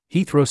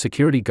Heathrow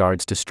security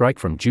guards to strike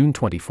from June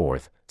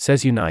 24,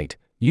 says Unite,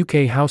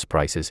 UK house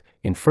prices,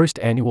 in first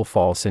annual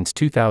fall since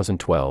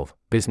 2012,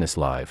 Business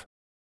Live.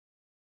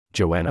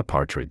 Joanna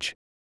Partridge.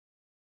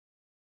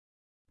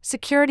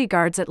 Security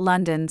guards at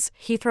London's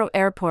Heathrow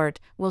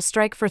Airport will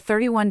strike for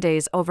 31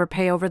 days over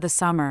pay over the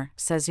summer,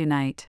 says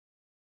Unite.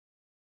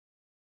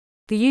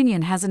 The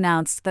union has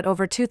announced that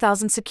over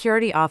 2,000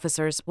 security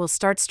officers will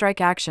start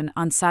strike action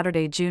on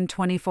Saturday, June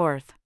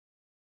 24.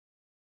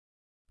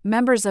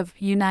 Members of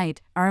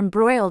Unite are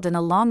embroiled in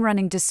a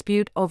long-running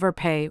dispute over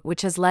pay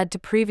which has led to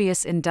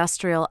previous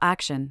industrial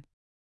action.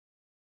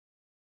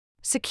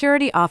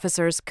 Security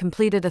officers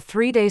completed a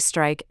 3-day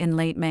strike in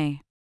late May.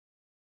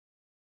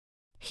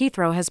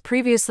 Heathrow has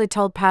previously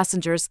told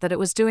passengers that it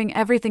was doing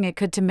everything it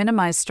could to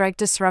minimize strike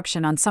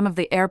disruption on some of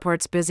the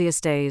airport's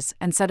busiest days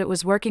and said it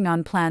was working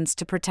on plans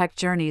to protect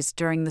journeys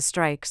during the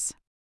strikes.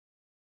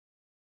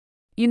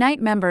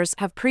 Unite members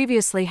have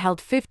previously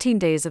held 15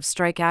 days of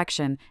strike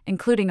action,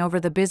 including over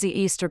the busy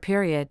Easter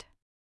period.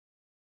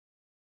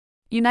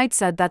 Unite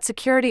said that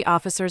security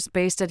officers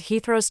based at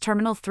Heathrow's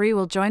Terminal 3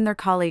 will join their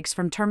colleagues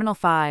from Terminal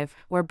 5,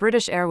 where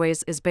British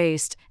Airways is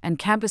based, and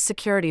campus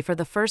security for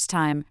the first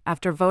time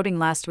after voting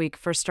last week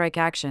for strike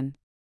action.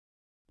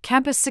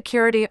 Campus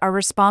security are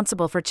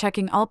responsible for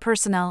checking all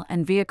personnel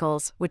and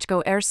vehicles which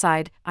go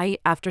airside, i.e.,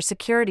 after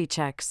security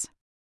checks.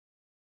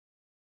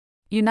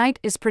 Unite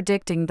is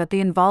predicting that the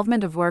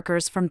involvement of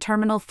workers from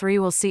Terminal 3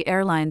 will see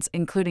airlines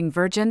including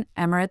Virgin,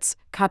 Emirates,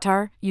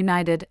 Qatar,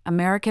 United,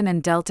 American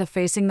and Delta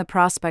facing the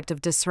prospect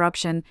of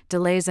disruption,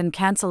 delays and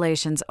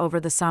cancellations over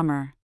the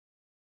summer.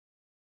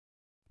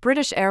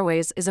 British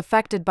Airways is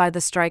affected by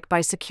the strike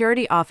by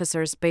security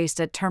officers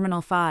based at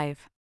Terminal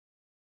 5.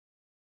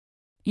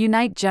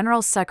 Unite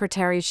General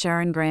Secretary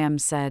Sharon Graham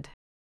said,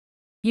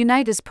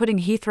 Unite is putting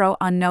Heathrow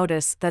on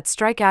notice that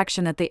strike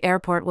action at the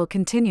airport will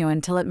continue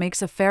until it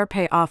makes a fair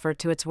pay offer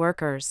to its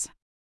workers.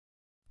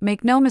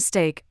 Make no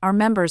mistake, our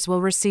members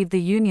will receive the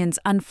union's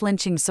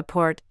unflinching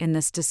support in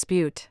this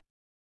dispute.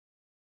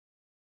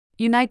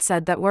 Unite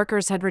said that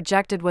workers had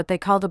rejected what they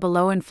called a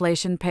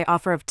below-inflation pay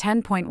offer of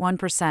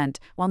 10.1%,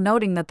 while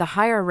noting that the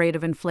higher rate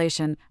of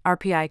inflation,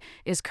 RPI,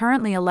 is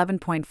currently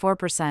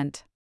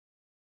 11.4%.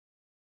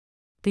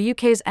 The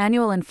UK's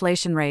annual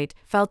inflation rate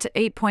fell to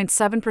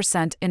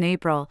 8.7% in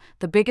April,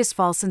 the biggest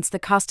fall since the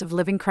cost of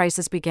living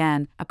crisis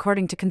began,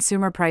 according to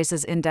Consumer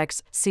Prices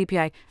Index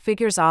 (CPI)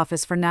 figures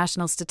Office for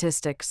National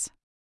Statistics.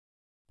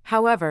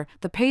 However,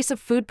 the pace of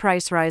food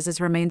price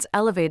rises remains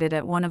elevated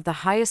at one of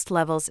the highest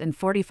levels in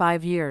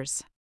 45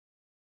 years.